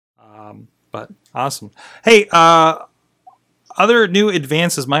But awesome. Hey, other new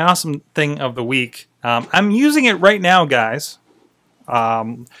advances. My awesome thing of the week. I'm using it right now, guys.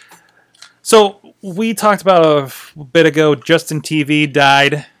 So we talked about a bit ago. Justin TV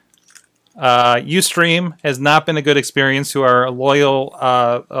died. Ustream has not been a good experience to our loyal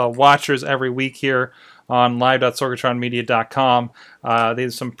watchers every week here on live.sorgatronmedia.com.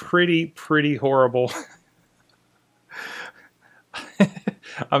 There's some pretty horrible.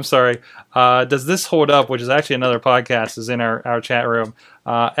 I'm sorry. Does this hold up? Which is actually another podcast. Is in our chat room.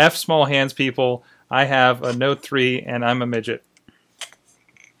 F small hands, people. I have a Note 3 and I'm a midget.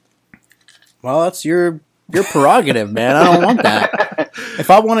 Well, that's your prerogative, man. I don't want that. If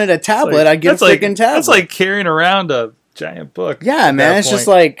I wanted a tablet, I'd get a freaking tablet. That's like carrying around a giant book. Yeah, man. It's just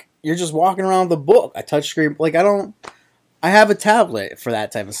like you're just walking around with a book, a touchscreen. Like I have a tablet for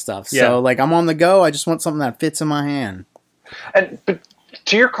that type of stuff. So like I'm on the go. I just want something that fits in my hand. And but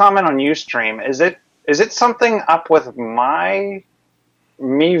to your comment on Ustream, is it something up with me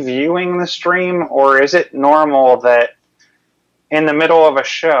viewing the stream, or is it normal that in the middle of a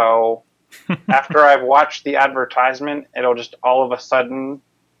show, after I've watched the advertisement, it'll just all of a sudden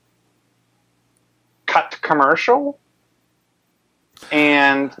cut to commercial,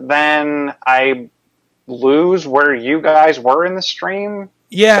 and then I lose where you guys were in the stream?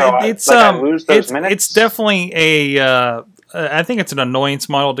 Yeah, so I lose those minutes? It's definitely a. I think it's an annoyance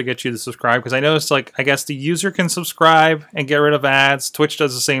model to get you to subscribe, because I noticed, like, I guess the user can subscribe and get rid of ads. Twitch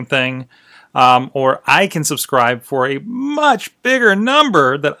does the same thing. Or I can subscribe for a much bigger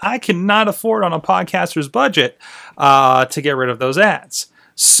number that I cannot afford on a podcaster's budget to get rid of those ads.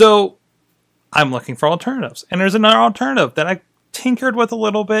 So I'm looking for alternatives. And there's another alternative that I tinkered with a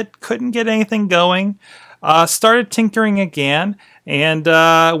little bit, couldn't get anything going, started tinkering again, and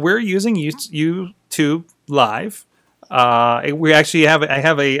we're using YouTube Live. We actually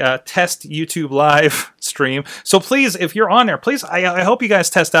have a test YouTube Live stream. So please, if you're on there, please, I hope you guys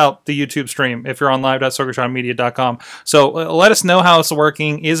test out the YouTube stream if you're on live.sorgatronmedia.com. So let us know how it's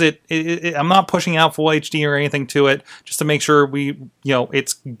working. Is it I'm not pushing out full HD or anything to it, just to make sure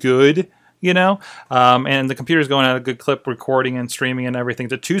it's good. And the computer's going at a good clip, recording and streaming and everything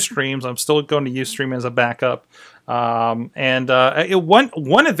to 2 streams. I'm still going to use Ustream as a backup. One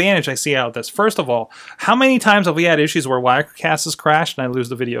advantage I see out of this, first of all, how many times have we had issues where Wirecast has crashed and I lose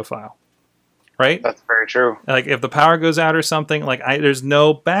the video file? Right? That's very true. Like if the power goes out or something, like there's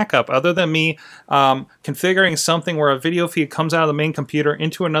no backup other than me configuring something where a video feed comes out of the main computer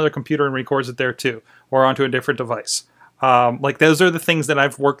into another computer and records it there too, or onto a different device. Like those are the things that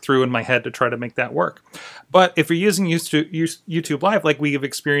I've worked through in my head to try to make that work. But if you're using YouTube Live, like we have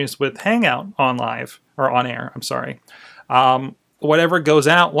experienced with Hangout on live, or on air, I'm sorry, whatever goes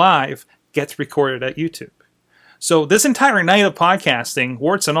out live gets recorded at YouTube. So this entire night of podcasting,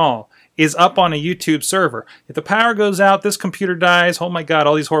 warts and all, is up on a YouTube server. If the power goes out, this computer dies, oh my God,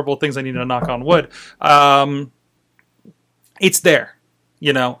 all these horrible things I need to knock on wood. It's there.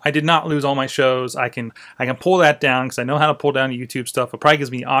 I did not lose all my shows. I can pull that down because I know how to pull down the YouTube stuff. It probably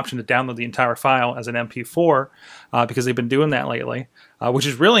gives me the option to download the entire file as an MP4 because they've been doing that lately, which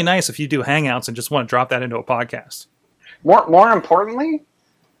is really nice if you do Hangouts and just want to drop that into a podcast. More importantly,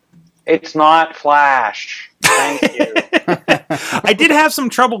 it's not Flash. Thank you. I did have some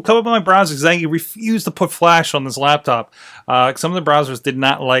trouble coming up with my browsers because I refused to put Flash on this laptop. Some of the browsers did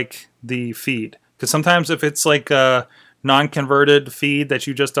not like the feed because sometimes if it's like non-converted feed that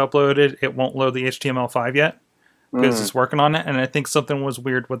you just uploaded, it won't load the HTML5 yet because it's working on it. And I think something was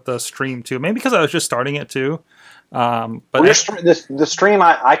weird with the stream too. Maybe because I was just starting it too. But the stream,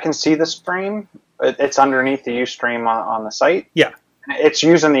 I can see the stream. It's underneath the Ustream on the site. Yeah. It's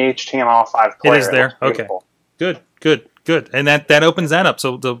using the HTML5 player. It is there. Okay. Good. And that opens that up.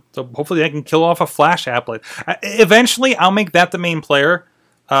 So hopefully I can kill off a Flash applet. Eventually I'll make that the main player.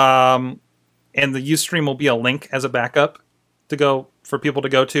 And the Ustream will be a link as a backup for people to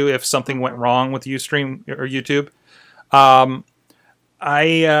go to if something went wrong with Ustream or YouTube.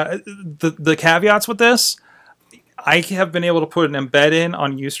 The caveats with this, I have been able to put an embed in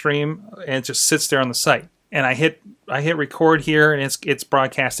on Ustream and it just sits there on the site. And I hit record here and it's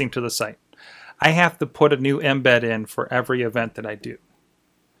broadcasting to the site. I have to put a new embed in for every event that I do.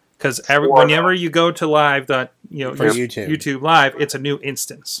 Because whenever you go to live, YouTube Live, it's a new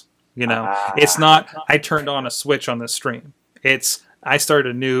instance. It's not I turned on a switch on this stream. It's I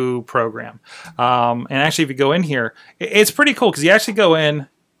started a new program. And actually, if you go in here, it's pretty cool because you actually go in,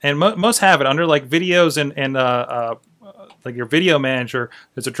 and most have it under like videos and like your video manager.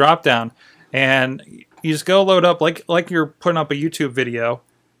 There's a drop down, and you just go load up like you're putting up a YouTube video.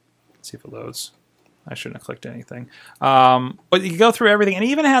 Let's see if it loads. I shouldn't have clicked anything. But you go through everything, and it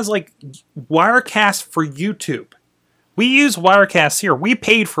even has like Wirecast for YouTube. We use Wirecast here. We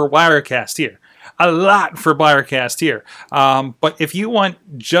paid for Wirecast here. A lot for Wirecast here. But if you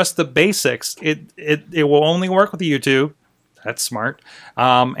want just the basics, it will only work with YouTube. That's smart.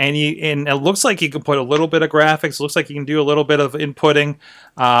 And it looks like you can put a little bit of graphics. It looks like you can do a little bit of inputting,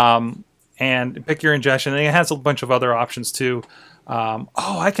 and pick your ingestion. And it has a bunch of other options too.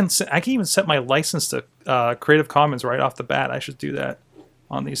 I can even set my license to Creative Commons right off the bat. I should do that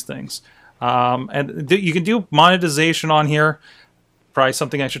on these things. And you can do monetization on here. Probably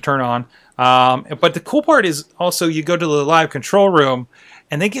something I should turn on. But the cool part is also you go to the live control room,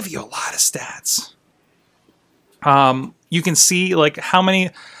 and they give you a lot of stats. You can see like how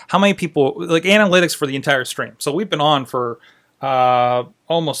many people, like analytics for the entire stream. So we've been on for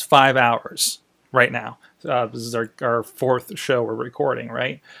almost 5 hours right now. This is our fourth show we're recording,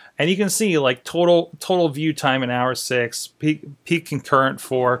 right? And you can see like total view time in hour 6, peak concurrent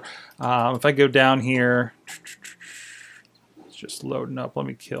 4. If I go down here, it's just loading up. Let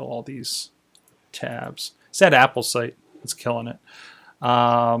me kill all these tabs. It's that Apple site. It's killing it.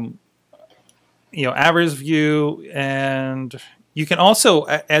 Average view, and you can also,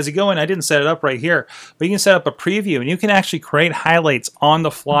 as you go in, I didn't set it up right here, but you can set up a preview, and you can actually create highlights on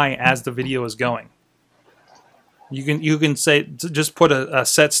the fly as the video is going. You can say, just put a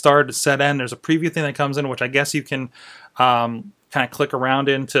set start, a set end. There's a preview thing that comes in, which I guess you can kind of click around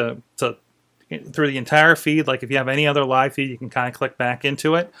into through the entire feed. Like if you have any other live feed, you can kind of click back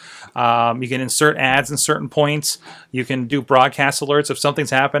into it. You can insert ads in certain points. You can do broadcast alerts. If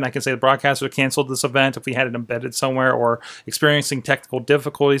something's happened, I can say the broadcaster canceled this event. If we had it embedded somewhere or experiencing technical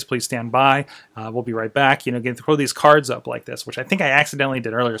difficulties, please stand by. We'll be right back. Again, throw these cards up like this, which I think I accidentally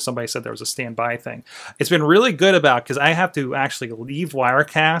did earlier. Somebody said there was a standby thing. It's been really good about, because I have to actually leave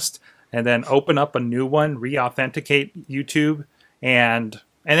Wirecast and then open up a new one, re-authenticate YouTube, and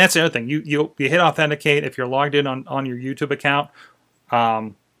that's the other thing. You hit authenticate if you're logged in on your YouTube account.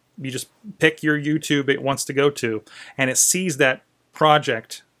 You just pick your YouTube it wants to go to, and it sees that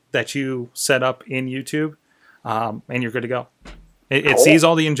project that you set up in YouTube, and you're good to go. It sees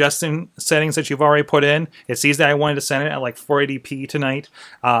all the ingestion settings that you've already put in. It sees that I wanted to send it at like 480p tonight,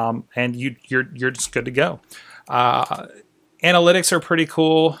 and you're just good to go. Analytics are pretty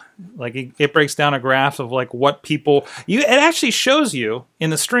cool. Like it breaks down a graph of like what people. It actually shows you in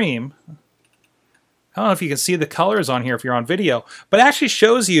the stream. I don't know if you can see the colors on here if you're on video, but it actually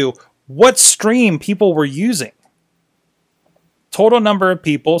shows you what stream people were using. Total number of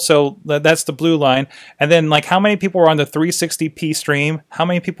people, so that's the blue line, and then like how many people were on the 360p stream, how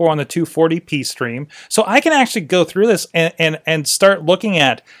many people were on the 240p stream. So I can actually go through this and start looking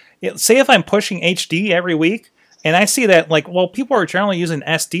at. Say if I'm pushing HD every week. And I see that, like, well, people are generally using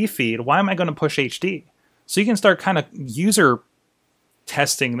SD feed. Why am I going to push HD? So you can start kind of user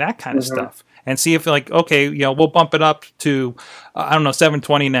testing that kind of stuff and see if, like, okay, we'll bump it up to,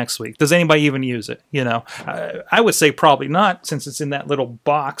 720 next week. Does anybody even use it? I would say probably not, since it's in that little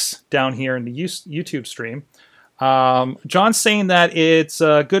box down here in the YouTube stream. John's saying that it's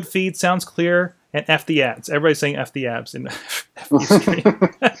a good feed, sounds clear, and F the ads. Everybody's saying F the ads in the stream.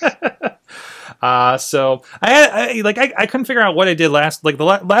 So I couldn't figure out what I did last. Like the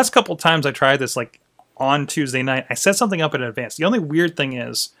last couple times I tried this, like on Tuesday night, I set something up in advance. The only weird thing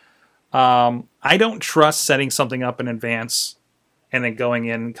is, I don't trust setting something up in advance and then going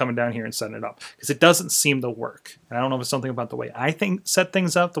in and coming down here and setting it up, because it doesn't seem to work. And I don't know if it's something about the way I set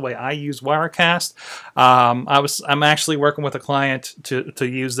things up, the way I use Wirecast. I'm actually working with a client to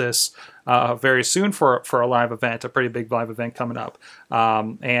use this very soon for a live event, a pretty big live event coming up.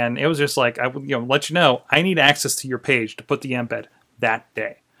 And it was just like, I would let you know, I need access to your page to put the embed that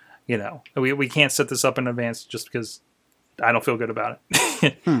day. We can't set this up in advance just because I don't feel good about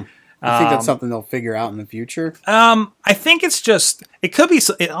it. I think that's something they'll figure out in the future. I think it's just, it could be,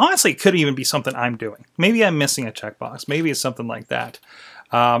 honestly, it could even be something I'm doing. Maybe I'm missing a checkbox. Maybe it's something like that.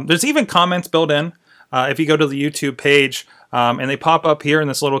 There's even comments built in. If you go to the YouTube page, and they pop up here in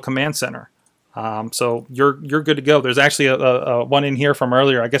this little command center. So you're good to go. There's actually a one in here from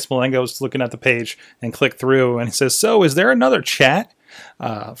earlier. I guess Malengo was looking at the page and clicked through, and it says, so is there another chat?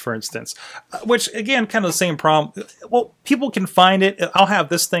 For instance, which again, kind of the same problem. Well, people can find it. I'll have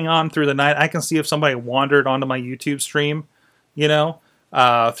this thing on through the night. I can see if somebody wandered onto my YouTube stream,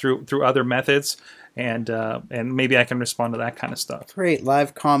 through other methods, and maybe I can respond to that kind of stuff. Great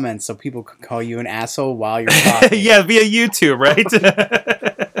live comments, so people can call you an asshole while you're talking. Yeah, via YouTube, right?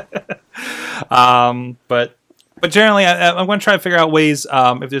 But generally, I'm going to try to figure out ways,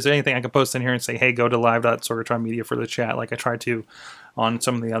 if there's anything I can post in here and say, hey, go to live.sorgatronmedia for the chat, like I tried to on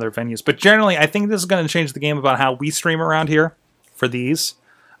some of the other venues. But generally, I think this is going to change the game about how we stream around here for these.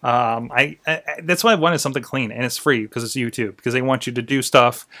 That's why I wanted something clean, and it's free because it's YouTube, because they want you to do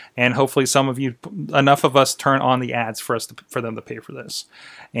stuff, and hopefully some of you, enough of us, turn on the ads for them to pay for this.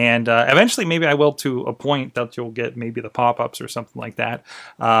 And eventually maybe I will, to a point that you'll get maybe the pop-ups or something like that,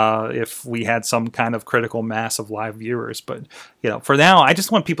 if we had some kind of critical mass of live viewers. But for now, I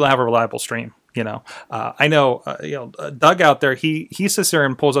just want people to have a reliable stream. I know Doug out there, he sits there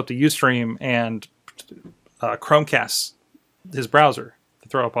and pulls up the Ustream and Chromecasts his browser to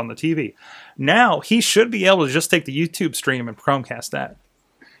throw up on the TV. Now he should be able to just take the YouTube stream and Chromecast that.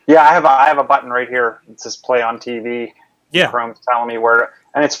 Yeah, I have a button right here. It says play on TV. Yeah, Chrome's telling me where to,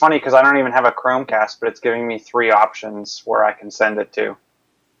 and it's funny because I don't even have a Chromecast, but it's giving me 3 options where I can send it to.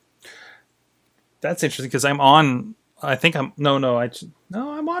 That's interesting because I'm on. I think I'm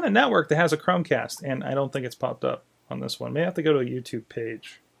I'm on a network that has a Chromecast, and I don't think it's popped up on this one. May have to go to a YouTube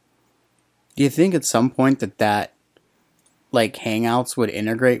page. Do you think at some point that like Hangouts would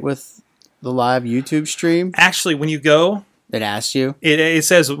integrate with the live YouTube stream? Actually, when you go, it asks you. It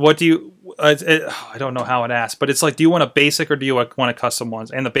says, "What do you?" I don't know how it asks, but it's like, "Do you want a basic or do you want a custom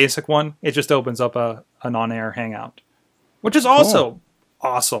ones?" And the basic one, it just opens up an on-air Hangout, which is also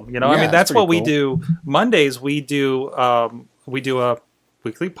awesome. Yeah, I mean, that's what we do. Mondays we do a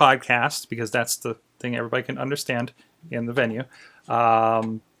weekly podcast because that's the thing everybody can understand in the venue.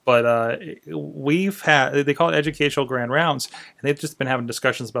 But we've had, they call it educational grand rounds, and they've just been having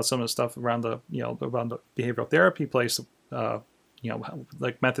discussions about some of the stuff around the behavioral therapy place,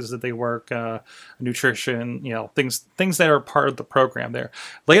 like methods that they work, nutrition, things that are part of the program there.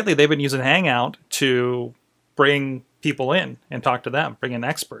 Lately, they've been using Hangout to bring people in and talk to them, bring in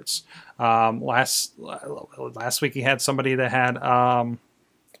experts. Last week, he had somebody that had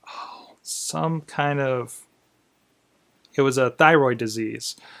some kind of, it was a thyroid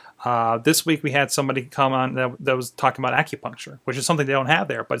disease. This week we had somebody come on that was talking about acupuncture, which is something they don't have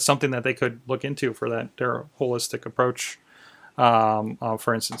there, but it's something that they could look into for their holistic approach.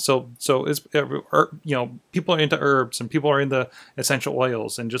 For instance, so it's, people are into herbs and people are into essential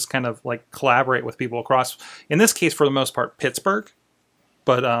oils, and just kind of like collaborate with people across, in this case, for the most part, Pittsburgh,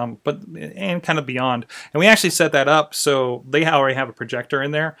 but and kind of beyond. And we actually set that up so they already have a projector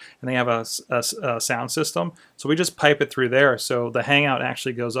in there, and they have a sound system. So we just pipe it through there, so the Hangout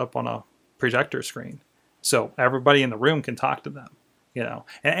actually goes up on a projector screen, so everybody in the room can talk to them.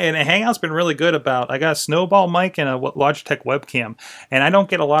 And Hangout's been really good about, I got a snowball mic and a Logitech webcam, and I don't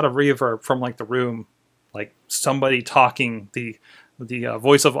get a lot of reverb from like the room, like somebody talking, the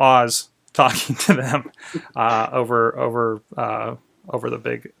voice of Oz talking to them over the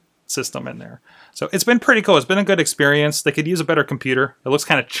big system in there. So it's been pretty cool. It's been a good experience. They could use a better computer. It looks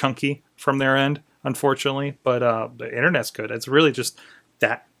kind of chunky from their end, unfortunately, but the internet's good. It's really just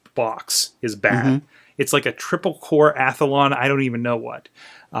that box is bad. Mm-hmm. It's like a triple core Athlon. I don't even know what.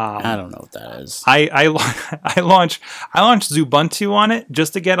 I don't know what that is. I launched Ubuntu on it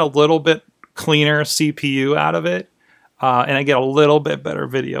just to get a little bit cleaner CPU out of it, and I get a little bit better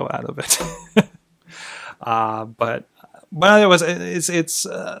video out of it. But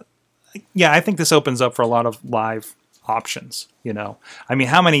I think this opens up for a lot of live options. I mean,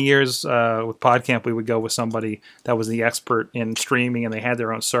 how many years with PodCamp we would go with somebody that was the expert in streaming, and they had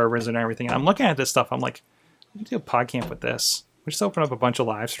their own servers and everything. And I'm looking at this stuff, I'm like, we do a PodCamp with this. We just open up a bunch of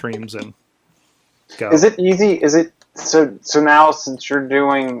live streams and go. Is it easy? Is it so now, since you're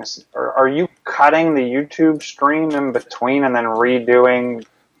doing, are you cutting the YouTube stream in between and then redoing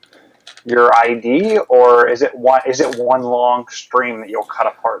your ID, or is it one long stream that you'll cut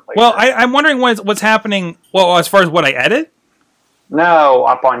apart later? Well, I'm wondering what's happening. Well, as far as what I edit. No,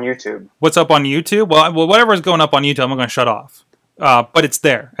 up on YouTube. What's up on YouTube? Well, whatever is going up on YouTube, I'm going to shut off. But it's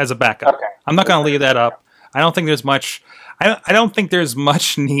there as a backup. Okay. I'm not going to leave that up. I don't think there's much. I don't think there's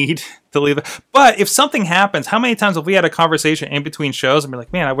much need to leave it. But if something happens, how many times have we had a conversation in between shows and be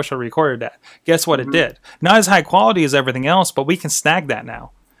like, "Man, I wish I recorded that." Guess what? It did. Not as high quality as everything else, but we can snag that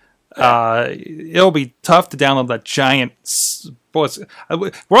now. It'll be tough to download that giant.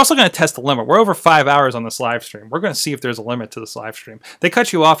 We're also going to test the limit. We're over 5 hours on this live stream. We're going to see if there's a limit to this live stream. They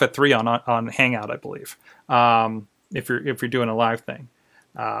cut you off at 3 on Hangout, I believe, if you're doing a live thing.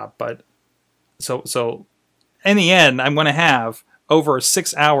 But so in the end, I'm going to have over a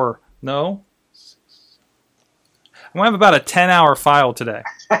 6 hour. No, I'm going to have about a 10-hour file today.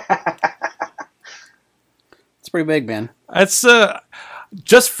 It's pretty big, man. It's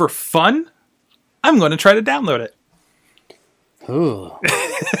just for fun, I'm going to try to download it. Ooh.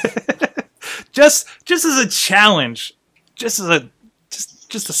 just as a challenge, just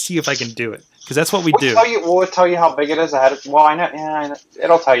to see if I can do it. because that's what we do. Will it tell you how big it is ahead? Well, I know. Yeah, I know.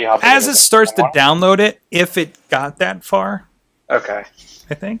 It'll tell you how big As it it is. starts to download it, if it got that far. Okay.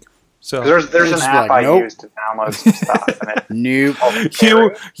 I think. So there's an app I use to download some stuff. And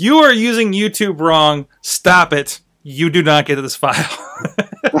Nope. You are using YouTube wrong. Stop it. You do not get this file.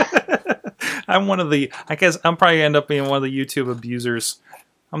 I guess I'm probably end up being one of the YouTube abusers.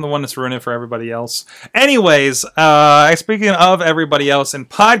 I'm the one that's ruining it for everybody else. Anyways, speaking of everybody else in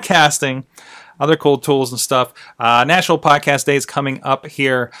podcasting, other cool tools and stuff. National Podcast Day is coming up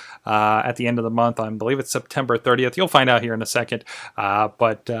here at the end of the month. I believe it's September 30th. You'll find out here in a second.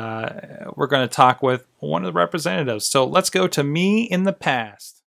 But we're going to talk with one of the representatives. So let's go to Me in the Past.